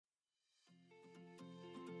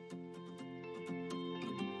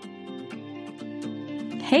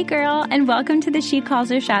Hey girl, and welcome to the She Calls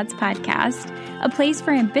Her Shots podcast, a place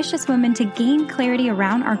for ambitious women to gain clarity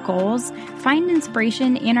around our goals, find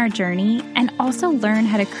inspiration in our journey, and also learn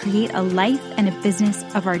how to create a life and a business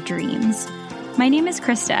of our dreams. My name is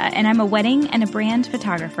Krista, and I'm a wedding and a brand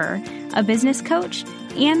photographer, a business coach,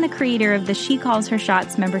 and the creator of the She Calls Her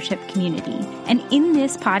Shots membership community. And in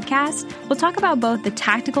this podcast, we'll talk about both the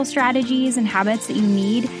tactical strategies and habits that you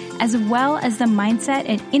need, as well as the mindset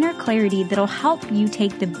and inner clarity that'll help you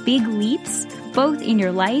take the big leaps, both in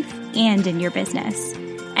your life and in your business.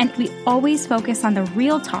 And we always focus on the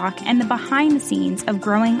real talk and the behind the scenes of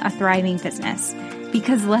growing a thriving business.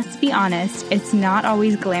 Because let's be honest, it's not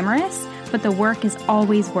always glamorous, but the work is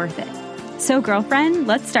always worth it. So girlfriend,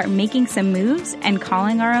 let's start making some moves and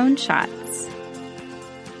calling our own shots.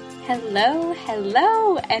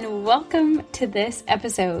 Hello, and welcome to this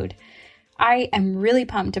episode. I am really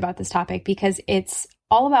pumped about this topic because it's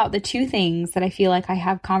all about the two things that I feel like I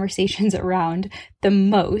have conversations around the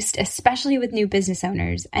most, especially with new business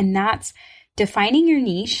owners, and that's defining your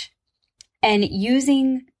niche and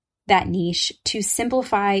using that niche to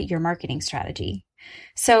simplify your marketing strategy.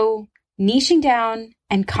 So niching down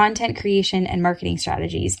and content creation and marketing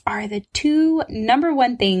strategies are the two number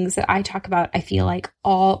one things that I talk about, I feel like,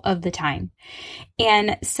 all of the time.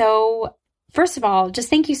 And so first of all, just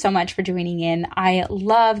thank you so much for joining in. I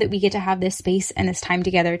love that we get to have this space and this time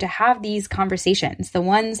together to have these conversations, the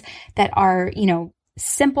ones that are,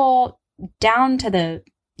 simple, down to the,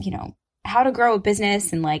 how to grow a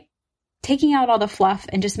business and like taking out all the fluff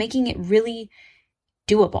and just making it really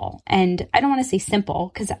doable. And I don't want to say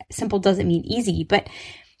simple because simple doesn't mean easy, but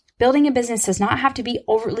building a business does not have to be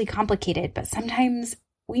overly complicated, but sometimes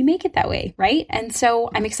we make it that way, right? And so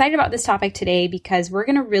I'm excited about this topic today because we're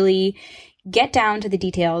going to really get down to the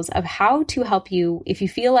details of how to help you if you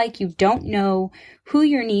feel like you don't know who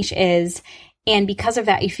your niche is. And because of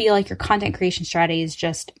that, you feel like your content creation strategy is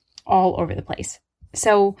just all over the place.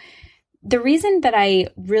 So the reason that I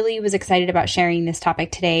really was excited about sharing this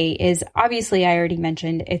topic today is obviously I already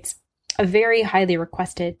mentioned it's a very highly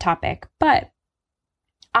requested topic, but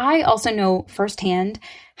I also know firsthand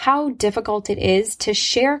how difficult it is to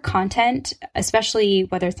share content, especially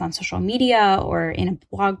whether it's on social media or in a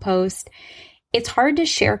blog post. It's hard to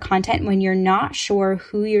share content when you're not sure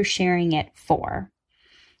who you're sharing it for.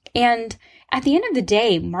 And at the end of the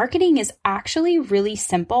day, marketing is actually really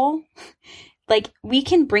simple. Like we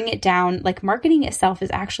can bring it down, like marketing itself is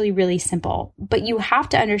actually really simple, but you have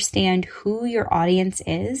to understand who your audience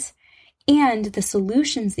is and the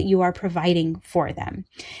solutions that you are providing for them.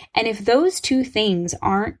 And if those two things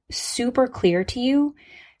aren't super clear to you,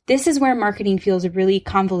 this is where marketing feels really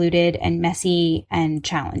convoluted and messy and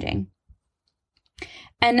challenging.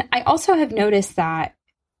 And I also have noticed that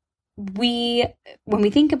when we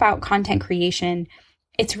think about content creation,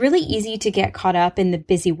 it's really easy to get caught up in the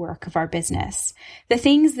busy work of our business. The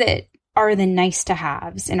things that are the nice to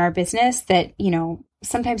haves in our business that,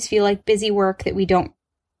 sometimes feel like busy work that we don't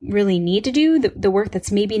really need to do, the work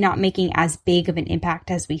that's maybe not making as big of an impact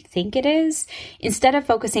as we think it is, instead of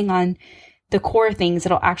focusing on the core things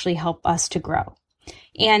that'll actually help us to grow.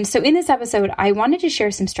 And so in this episode, I wanted to share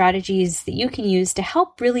some strategies that you can use to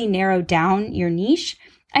help really narrow down your niche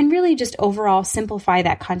and really just overall simplify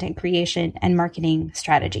that content creation and marketing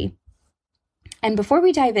strategy. And before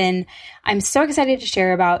we dive in, I'm so excited to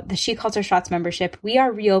share about the She Calls Her Shots membership. We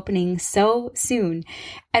are reopening so soon,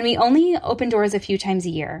 and we only open doors a few times a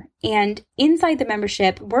year. And inside the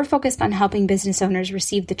membership, we're focused on helping business owners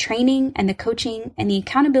receive the training and the coaching and the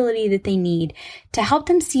accountability that they need to help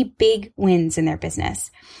them see big wins in their business.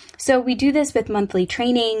 So we do this with monthly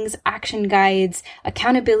trainings, action guides,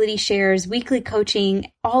 accountability shares, weekly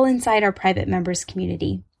coaching, all inside our private members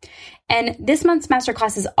community. And this month's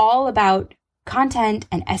masterclass is all about content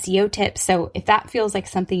and SEO tips. So if that feels like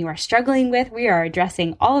something you are struggling with, we are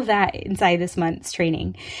addressing all of that inside this month's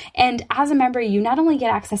training. And as a member, you not only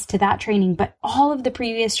get access to that training, but all of the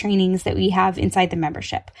previous trainings that we have inside the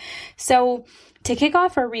membership. So to kick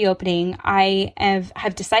off our reopening, I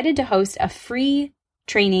have decided to host a free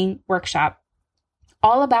training workshop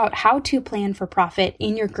all about how to plan for profit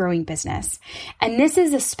in your growing business. And this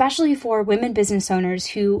is especially for women business owners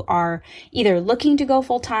who are either looking to go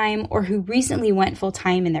full-time or who recently went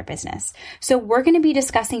full-time in their business. So we're going to be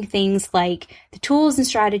discussing things like the tools and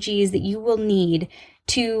strategies that you will need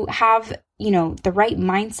to have, the right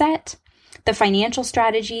mindset, the financial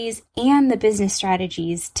strategies, and the business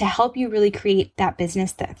strategies to help you really create that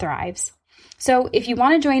business that thrives. So if you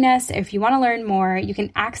want to join us, if you want to learn more, you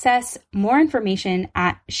can access more information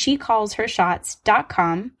at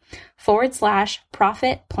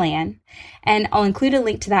shecallshershots.com/profit plan. And I'll include a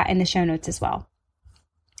link to that in the show notes as well.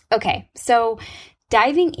 Okay, so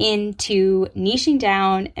diving into niching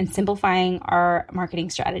down and simplifying our marketing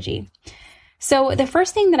strategy. So the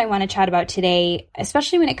first thing that I want to chat about today,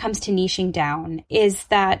 especially when it comes to niching down, is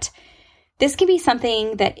that this can be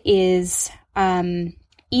something that is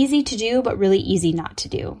easy to do, but really easy not to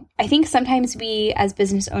do. I think sometimes we as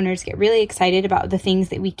business owners get really excited about the things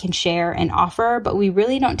that we can share and offer, but we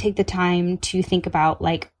really don't take the time to think about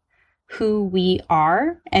like who we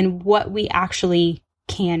are and what we actually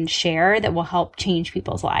can share that will help change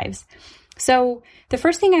people's lives. So the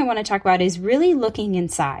first thing I want to talk about is really looking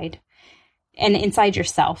inside and inside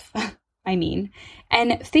yourself,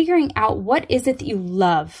 and figuring out what is it that you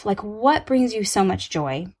love, like what brings you so much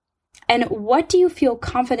joy, and what do you feel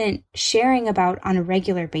confident sharing about on a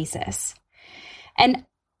regular basis. And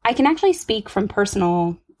I can actually speak from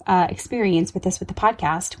personal experience with this with the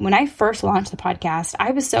podcast. When I first launched the podcast,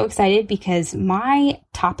 I was so excited because my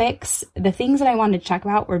topics, the things that I wanted to talk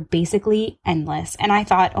about, were basically endless. And I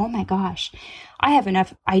thought, oh my gosh, I have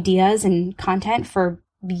enough ideas and content for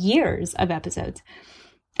years of episodes.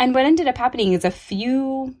 And what ended up happening is a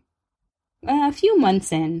few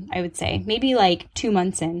months in, I would say, maybe like 2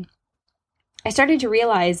 months in, I started to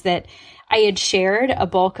realize that I had shared a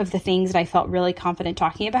bulk of the things that I felt really confident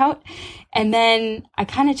talking about. And then I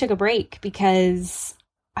kind of took a break because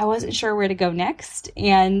I wasn't sure where to go next.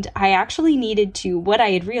 And I actually what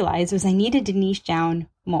I had realized was I needed to niche down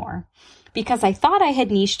more, because I thought I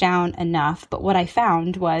had niched down enough. But what I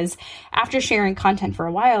found was after sharing content for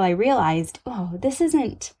a while, I realized, oh, this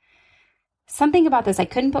isn't something about this. I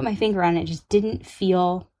couldn't put my finger on it. It just didn't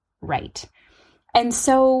feel right. And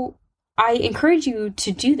so I encourage you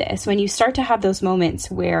to do this when you start to have those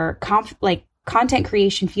moments where content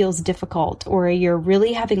creation feels difficult or you're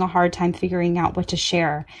really having a hard time figuring out what to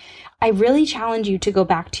share. I really challenge you to go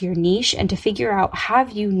back to your niche and to figure out,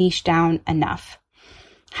 have you niched down enough?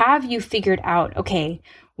 Have you figured out, okay,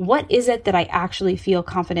 what is it that I actually feel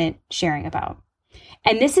confident sharing about?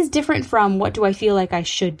 And this is different from what do I feel like I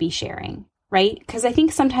should be sharing, right? Because I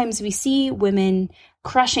think sometimes we see women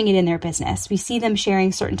crushing it in their business. We see them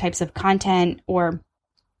sharing certain types of content or,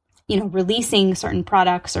 releasing certain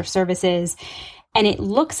products or services, and it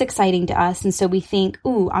looks exciting to us. And so we think,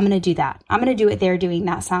 ooh, I'm going to do that. I'm going to do what they're doing.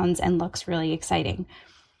 That sounds and looks really exciting.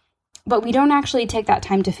 But we don't actually take that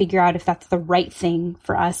time to figure out if that's the right thing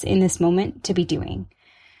for us in this moment to be doing.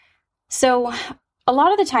 So a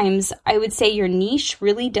lot of the times I would say your niche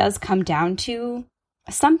really does come down to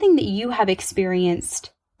something that you have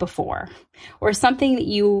experienced before, or something that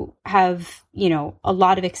you have, a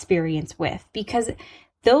lot of experience with, because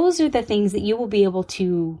those are the things that you will be able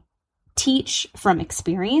to teach from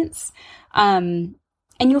experience. And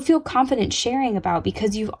you'll feel confident sharing about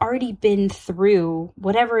because you've already been through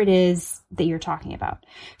whatever it is that you're talking about.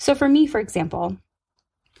 So for me, for example,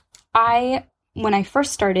 when I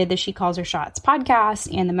first started the She Calls Her Shots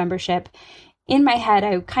podcast and the membership, in my head,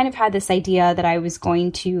 I kind of had this idea that I was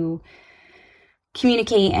going to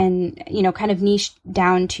communicate and, kind of niche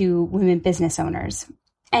down to women business owners.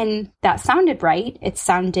 And that sounded right. It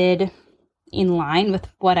sounded in line with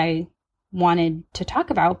what I wanted to talk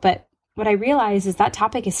about. But what I realized is that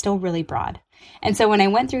topic is still really broad. And so when I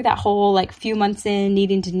went through that whole few months in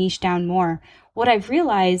needing to niche down more, what I've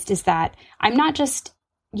realized is that I'm not just,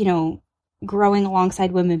 growing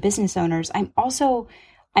alongside women business owners. I'm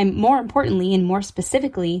more importantly and more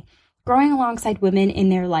specifically growing alongside women in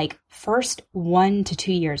their first 1 to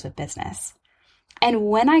 2 years of business. And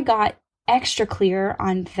when I got extra clear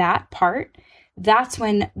on that part, that's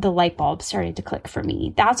when the light bulb started to click for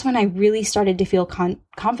me. That's when I really started to feel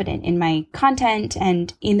confident in my content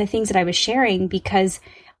and in the things that I was sharing, because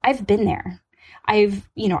I've been there. I've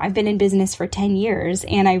been in business for 10 years,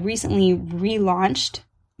 and I recently relaunched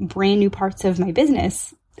brand new parts of my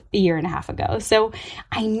business a year and a half ago. So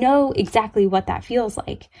I know exactly what that feels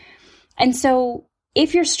like. And so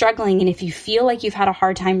if you're struggling and if you feel like you've had a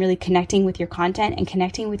hard time really connecting with your content and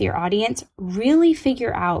connecting with your audience, really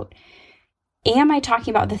figure out, am I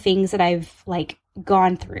talking about the things that I've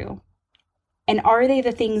gone through? And are they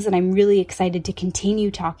the things that I'm really excited to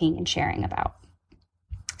continue talking and sharing about?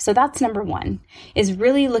 So that's number one, is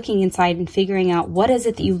really looking inside and figuring out what is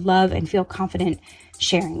it that you love and feel confident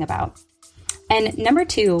sharing about. And number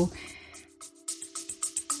two,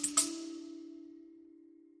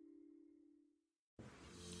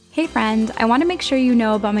 hey friend, I want to make sure you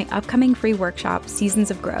know about my upcoming free workshop, Seasons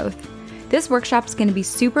of Growth. This workshop is going to be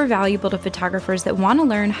super valuable to photographers that want to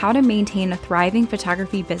learn how to maintain a thriving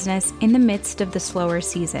photography business in the midst of the slower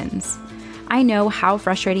seasons. I know how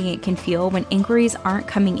frustrating it can feel when inquiries aren't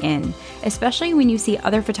coming in, especially when you see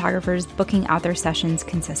other photographers booking out their sessions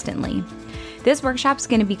consistently. This workshop is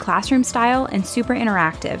going to be classroom style and super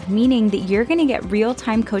interactive, meaning that you're going to get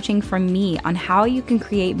real-time coaching from me on how you can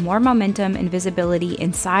create more momentum and visibility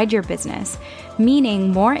inside your business,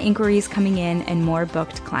 meaning more inquiries coming in and more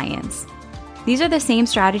booked clients. These are the same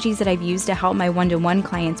strategies that I've used to help my one-to-one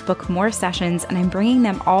clients book more sessions, and I'm bringing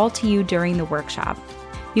them all to you during the workshop.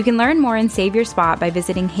 You can learn more and save your spot by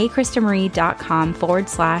visiting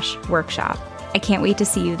heykristamariecom/workshop. I can't wait to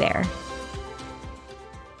see you there.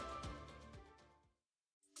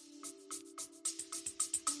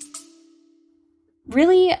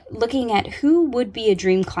 Really looking at who would be a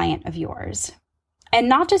dream client of yours, and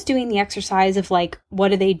not just doing the exercise of like,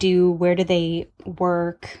 what do they do? Where do they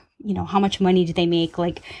work? How much money do they make?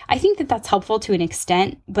 Like, I think that that's helpful to an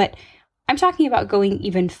extent, but I'm talking about going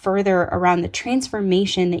even further around the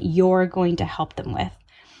transformation that you're going to help them with.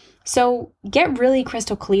 So get really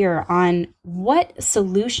crystal clear on what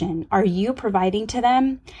solution are you providing to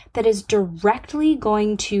them that is directly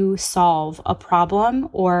going to solve a problem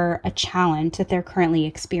or a challenge that they're currently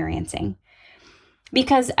experiencing.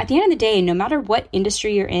 Because at the end of the day, no matter what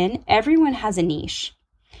industry you're in, everyone has a niche.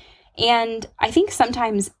 And I think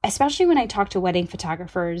sometimes, especially when I talk to wedding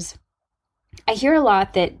photographers, I hear a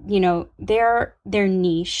lot that, their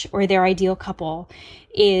niche or their ideal couple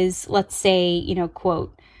is, let's say,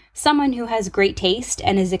 quote, someone who has great taste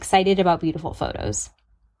and is excited about beautiful photos.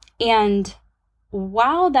 And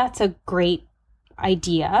while that's a great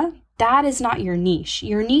idea, that is not your niche.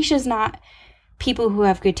 Your niche is not people who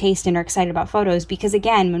have good taste and are excited about photos. Because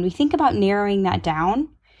again, when we think about narrowing that down,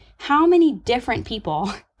 how many different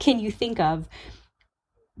people can you think of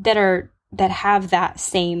that have that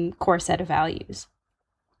same core set of values?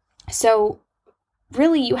 So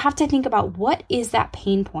really, you have to think about, what is that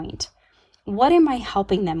pain point? What am I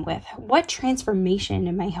helping them with? What transformation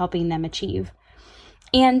am I helping them achieve?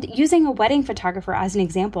 And using a wedding photographer as an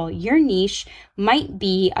example, your niche might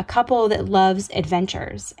be a couple that loves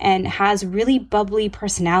adventures and has really bubbly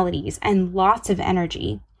personalities and lots of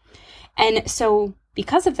energy. And so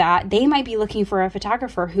because of that, they might be looking for a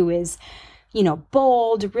photographer who is,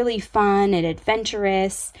 bold, really fun and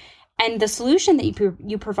adventurous. And the solution that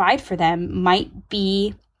you provide for them might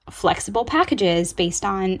be flexible packages based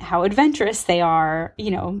on how adventurous they are.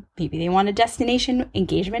 Maybe they want a destination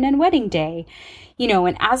engagement and wedding day,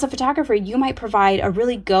 and as a photographer, you might provide a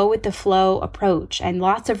really go with the flow approach and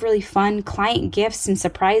lots of really fun client gifts and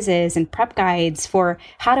surprises and prep guides for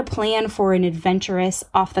how to plan for an adventurous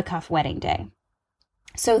off the cuff wedding day.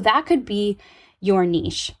 So that could be your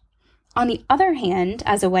niche. On the other hand,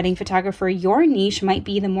 as a wedding photographer, your niche might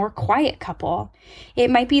be the more quiet couple.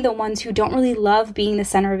 It might be the ones who don't really love being the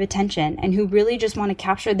center of attention and who really just want to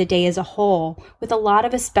capture the day as a whole with a lot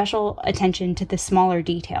of special attention to the smaller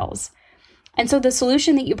details. And so the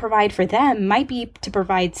solution that you provide for them might be to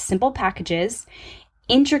provide simple packages,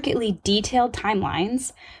 intricately detailed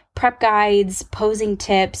timelines, prep guides, posing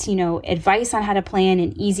tips, advice on how to plan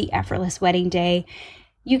an easy, effortless wedding day.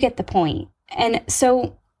 You get the point. And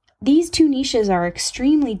so these two niches are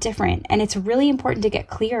extremely different, and it's really important to get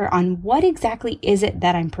clear on what exactly is it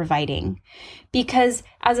that I'm providing. Because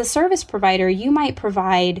as a service provider, you might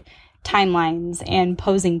provide timelines and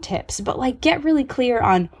posing tips, but get really clear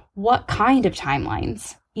on what kind of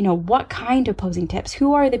timelines, what kind of posing tips,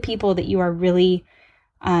 who are the people that you are really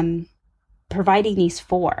providing these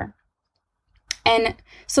for. And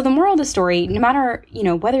so the moral of the story, no matter,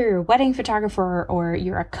 whether you're a wedding photographer or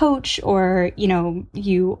you're a coach or,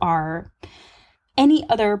 you are any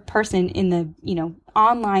other person in the,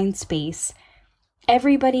 online space,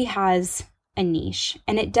 everybody has a niche.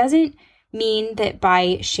 And it doesn't mean that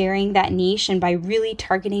by sharing that niche and by really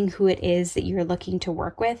targeting who it is that you're looking to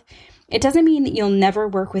work with, it doesn't mean that you'll never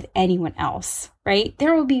work with anyone else, right?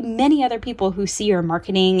 There will be many other people who see your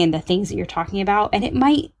marketing and the things that you're talking about, and it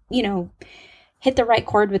might, hit the right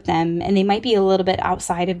chord with them, and they might be a little bit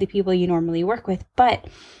outside of the people you normally work with. But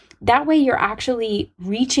that way you're actually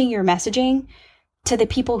reaching your messaging to the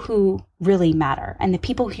people who really matter and the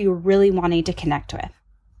people who you're really wanting to connect with.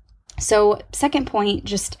 So second point,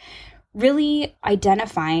 just really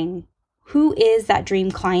identifying who is that dream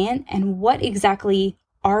client and what exactly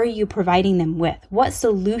are you providing them with? What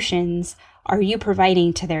solutions are you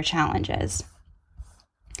providing to their challenges?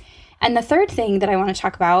 And the third thing that I want to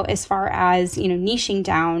talk about as far as, niching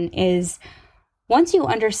down is once you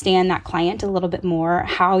understand that client a little bit more,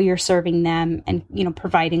 how you're serving them and,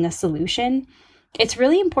 providing a solution, it's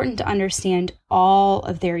really important to understand all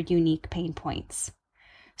of their unique pain points.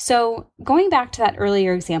 So going back to that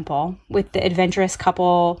earlier example with the adventurous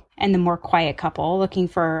couple and the more quiet couple looking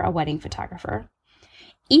for a wedding photographer,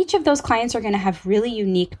 each of those clients are going to have really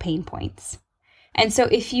unique pain points. And so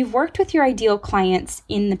if you've worked with your ideal clients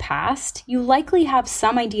in the past, you likely have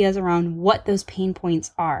some ideas around what those pain points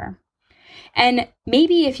are. And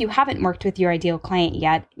maybe if you haven't worked with your ideal client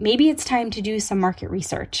yet, maybe it's time to do some market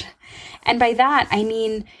research. And by that, I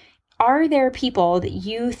mean, are there people that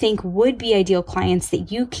you think would be ideal clients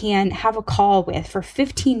that you can have a call with for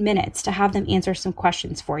 15 minutes to have them answer some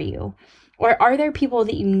questions for you? Or are there people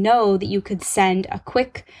that you know that you could send a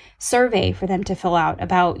quick survey for them to fill out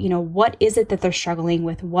about, what is it that they're struggling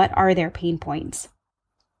with? What are their pain points?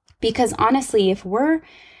 Because honestly, if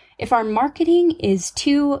our marketing is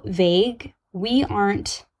too vague, we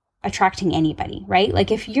aren't attracting anybody, right?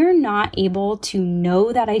 Like if you're not able to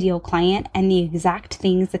know that ideal client and the exact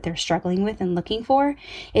things that they're struggling with and looking for,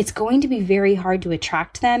 it's going to be very hard to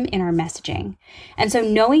attract them in our messaging. And so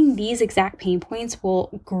knowing these exact pain points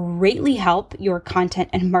will greatly help your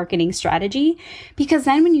content and marketing strategy, because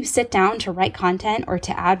then when you sit down to write content or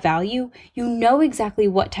to add value, you know exactly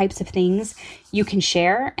what types of things you can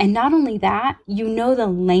share. And not only that, you know the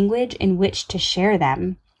language in which to share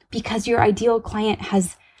them because your ideal client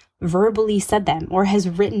has verbally said them or has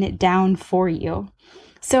written it down for you.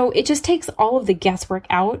 So it just takes all of the guesswork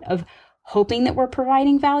out of hoping that we're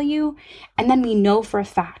providing value. And then we know for a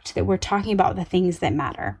fact that we're talking about the things that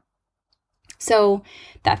matter. So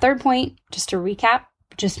that third point, just to recap,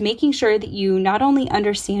 just making sure that you not only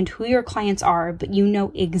understand who your clients are, but you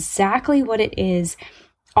know exactly what it is,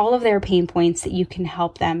 all of their pain points that you can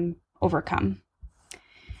help them overcome.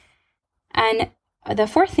 And the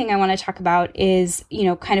fourth thing I want to talk about is,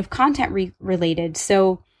 kind of content related.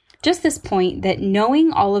 So just this point that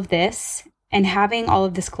knowing all of this and having all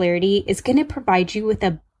of this clarity is going to provide you with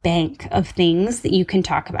a bank of things that you can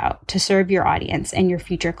talk about to serve your audience and your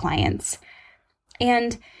future clients.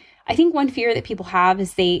 And I think one fear that people have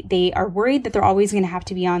is they are worried that they're always going to have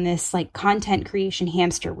to be on this like content creation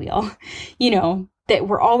hamster wheel, that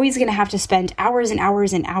we're always going to have to spend hours and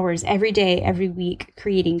hours and hours every day, every week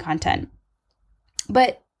creating content.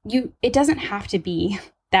 But it doesn't have to be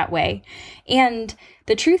that way. And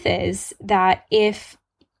the truth is that if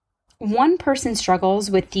one person struggles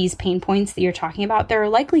with these pain points that you're talking about, there are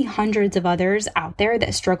likely hundreds of others out there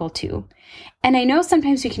that struggle too. And I know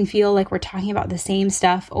sometimes we can feel like we're talking about the same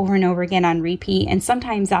stuff over and over again on repeat. And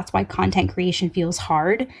sometimes that's why content creation feels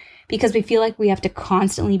hard, because we feel like we have to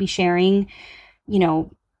constantly be sharing,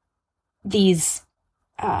 these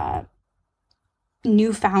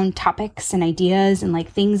newfound topics and ideas and like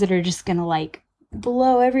things that are just gonna like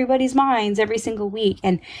blow everybody's minds every single week.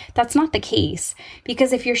 And that's not the case,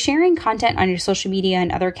 because if you're sharing content on your social media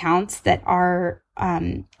and other accounts that are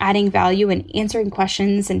adding value and answering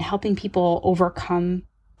questions and helping people overcome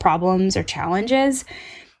problems or challenges,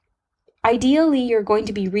 ideally you're going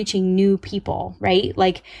to be reaching new people, right?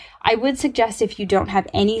 Like I would suggest if you don't have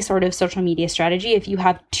any sort of social media strategy, if you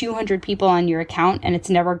have 200 people on your account and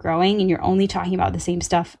it's never growing and you're only talking about the same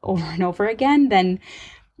stuff over and over again, then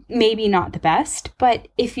maybe not the best. But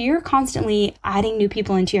if you're constantly adding new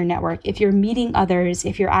people into your network, if you're meeting others,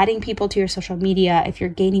 if you're adding people to your social media, if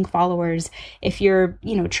you're gaining followers, if you're,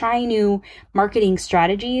 trying new marketing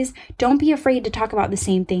strategies, don't be afraid to talk about the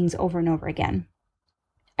same things over and over again.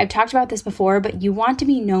 I've talked about this before, but you want to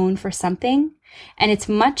be known for something, and it's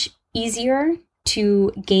much easier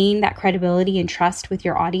to gain that credibility and trust with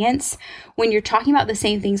your audience when you're talking about the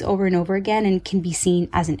same things over and over again and can be seen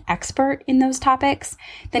as an expert in those topics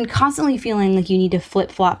than constantly feeling like you need to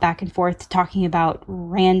flip-flop back and forth talking about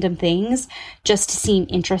random things just to seem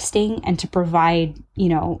interesting and to provide,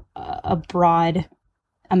 a broad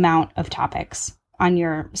amount of topics on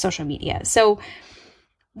your social media. So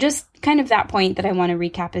just kind of that point that I want to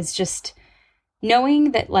recap is just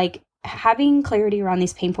knowing that like having clarity around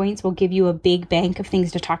these pain points will give you a big bank of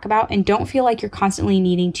things to talk about, and don't feel like you're constantly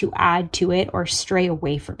needing to add to it or stray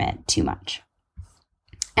away from it too much.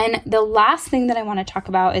 And the last thing that I want to talk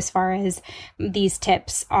about as far as these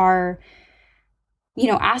tips are,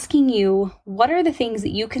 asking you, what are the things that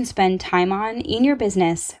you can spend time on in your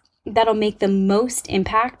business that'll make the most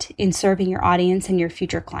impact in serving your audience and your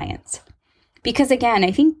future clients? Because again,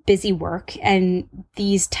 I think busy work and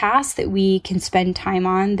these tasks that we can spend time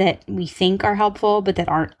on that we think are helpful, but that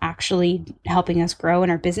aren't actually helping us grow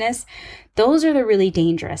in our business, those are the really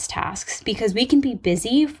dangerous tasks, because we can be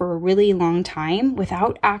busy for a really long time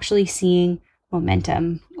without actually seeing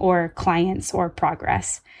momentum or clients or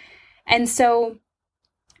progress. And so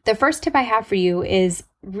the first tip I have for you is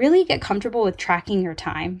really get comfortable with tracking your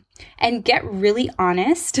time and get really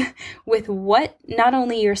honest with what not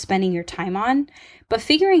only you're spending your time on, but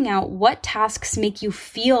figuring out what tasks make you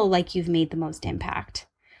feel like you've made the most impact.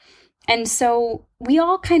 And so we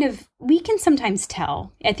can sometimes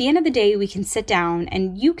tell. At the end of the day, we can sit down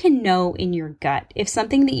and you can know in your gut if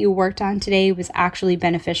something that you worked on today was actually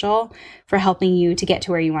beneficial for helping you to get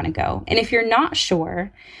to where you want to go. And if you're not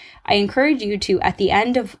sure, I encourage you to, at the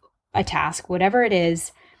end of a task, whatever it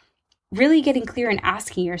is, really getting clear and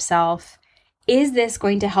asking yourself, is this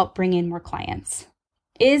going to help bring in more clients?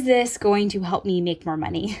 Is this going to help me make more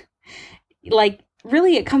money?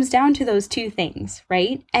 Really, it comes down to those two things,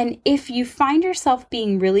 right? And if you find yourself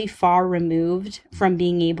being really far removed from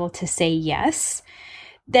being able to say yes,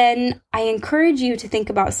 then I encourage you to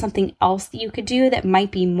think about something else that you could do that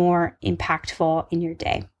might be more impactful in your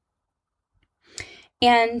day.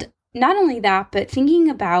 And not only that, but thinking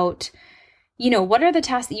about, what are the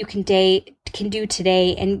tasks that you can do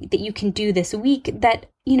today and that you can do this week that,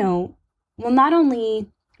 will not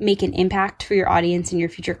only make an impact for your audience and your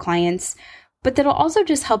future clients, but that'll also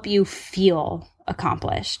just help you feel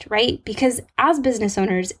accomplished, right? Because as business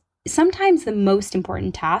owners, sometimes the most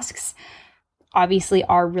important tasks obviously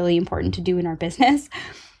are really important to do in our business,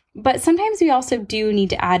 but sometimes we also do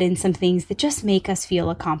need to add in some things that just make us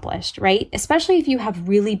feel accomplished, right? Especially if you have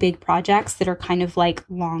really big projects that are kind of like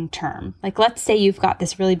long term. Like let's say you've got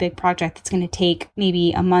this really big project that's going to take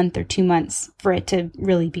maybe a month or 2 months for it to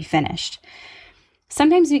really be finished.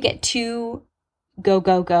 Sometimes we get too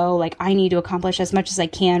go, like I need to accomplish as much as I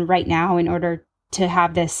can right now in order to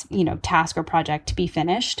have this, task or project to be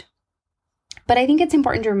finished. But I think it's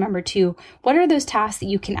important to remember too, what are those tasks that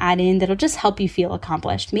you can add in that'll just help you feel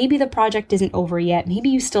accomplished? Maybe the project isn't over yet. Maybe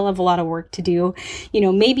you still have a lot of work to do.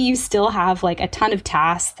 Maybe you still have like a ton of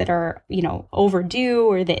tasks that are, overdue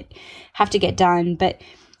or that have to get done. But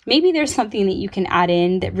maybe there's something that you can add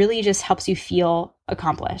in that really just helps you feel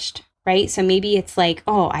accomplished. Right? So maybe it's like,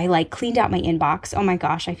 I cleaned out my inbox. Oh my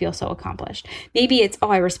gosh, I feel so accomplished. Maybe it's,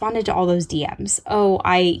 I responded to all those DMs.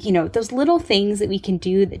 Those little things that we can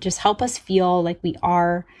do that just help us feel like we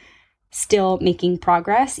are still making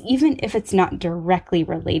progress, even if it's not directly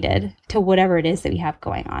related to whatever it is that we have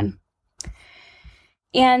going on.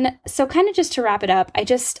 And so kind of just to wrap it up,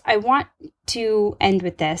 I want to end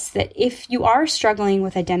with this, that if you are struggling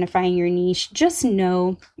with identifying your niche, just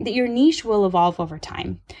know that your niche will evolve over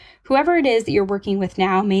time. Whoever it is that you're working with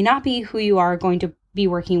now may not be who you are going to be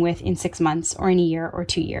working with in 6 months or in a year or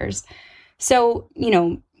 2 years. So,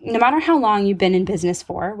 no matter how long you've been in business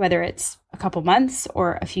for, whether it's a couple months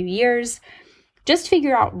or a few years, just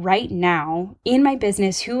figure out right now in my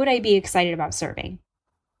business, who would I be excited about serving?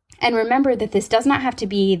 And remember that this does not have to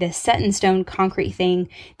be this set in stone concrete thing.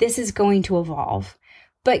 This is going to evolve.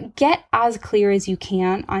 But get as clear as you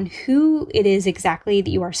can on who it is exactly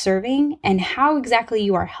that you are serving and how exactly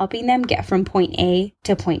you are helping them get from point A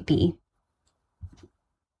to point B.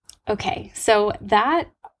 Okay, so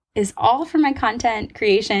that is all for my content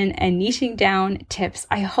creation and niching down tips.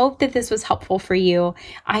 I hope that this was helpful for you.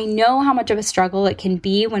 I know how much of a struggle it can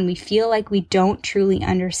be when we feel like we don't truly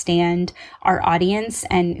understand our audience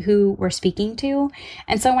and who we're speaking to.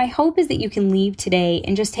 And so my hope is that you can leave today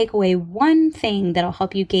and just take away one thing that'll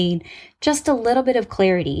help you gain just a little bit of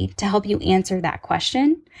clarity to help you answer that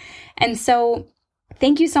question. And so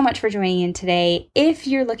thank you so much for joining in today. If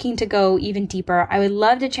you're looking to go even deeper, I would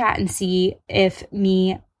love to chat and see if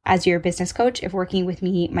me as your business coach, if working with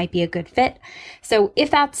me might be a good fit. So if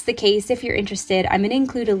that's the case, if you're interested, I'm going to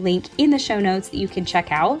include a link in the show notes that you can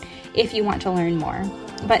check out if you want to learn more.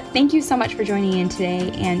 But thank you so much for joining in today,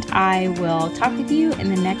 and I will talk with you in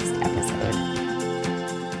the next episode.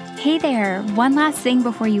 Hey there, one last thing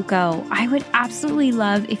before you go. I would absolutely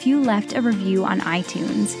love if you left a review on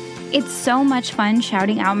iTunes. It's so much fun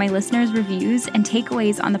shouting out my listeners' reviews and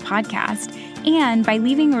takeaways on the podcast. And by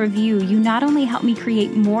leaving a review, you not only help me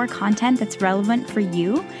create more content that's relevant for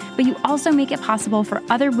you, but you also make it possible for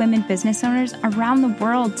other women business owners around the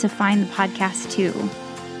world to find the podcast too.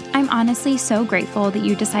 I'm honestly so grateful that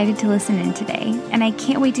you decided to listen in today, and I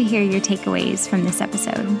can't wait to hear your takeaways from this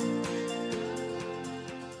episode.